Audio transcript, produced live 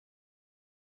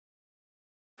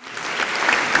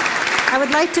I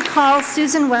would like to call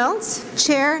Susan Wells,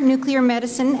 Chair, Nuclear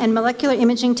Medicine and Molecular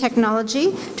Imaging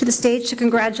Technology, to the stage to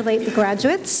congratulate the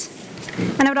graduates.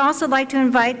 And I would also like to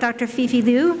invite Dr. Fifi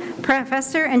Liu,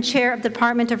 Professor and Chair of the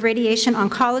Department of Radiation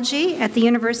Oncology at the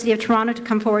University of Toronto, to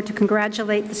come forward to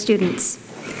congratulate the students.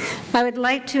 I would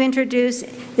like to introduce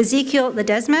Ezekiel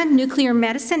Ledesma, Nuclear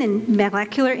Medicine and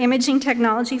Molecular Imaging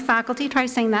Technology faculty, try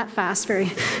saying that fast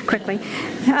very quickly,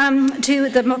 to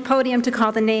the podium to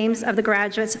call the names of the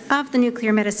graduates of the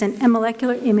Nuclear Medicine and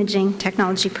Molecular Imaging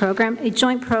Technology program, a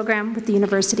joint program with the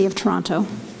University of Toronto.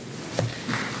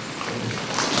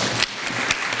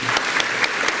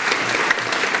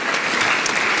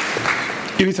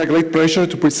 It is a great pleasure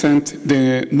to present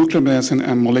the Nuclear Medicine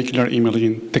and Molecular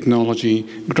Imaging Technology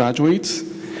graduates.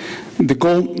 The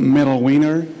gold medal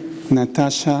winner,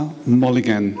 Natasha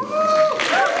Mulligan.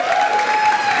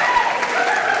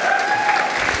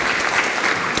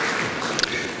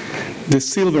 The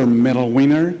silver medal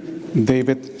winner,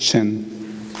 David Shen.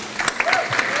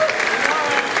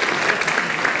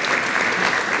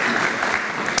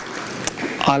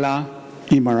 Ala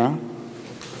Imara.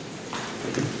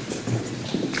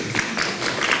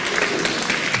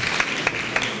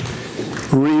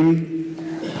 Rim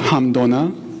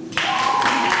Hamdona.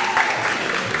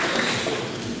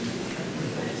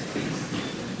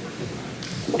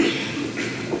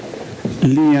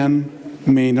 Liam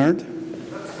Maynard.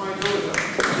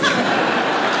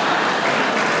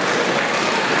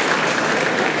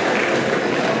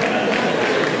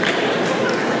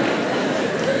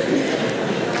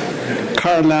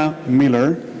 Carla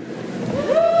Miller.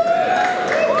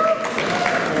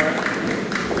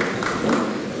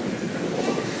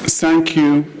 Thank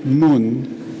you, Moon.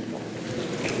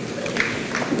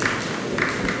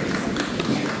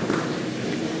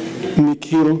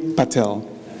 Nikhil Patel.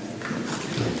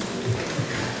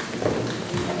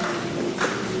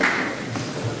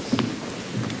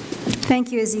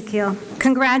 Thank you, Ezekiel.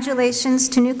 Congratulations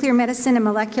to Nuclear Medicine and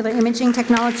Molecular Imaging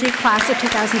Technology, class of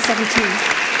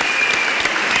 2017.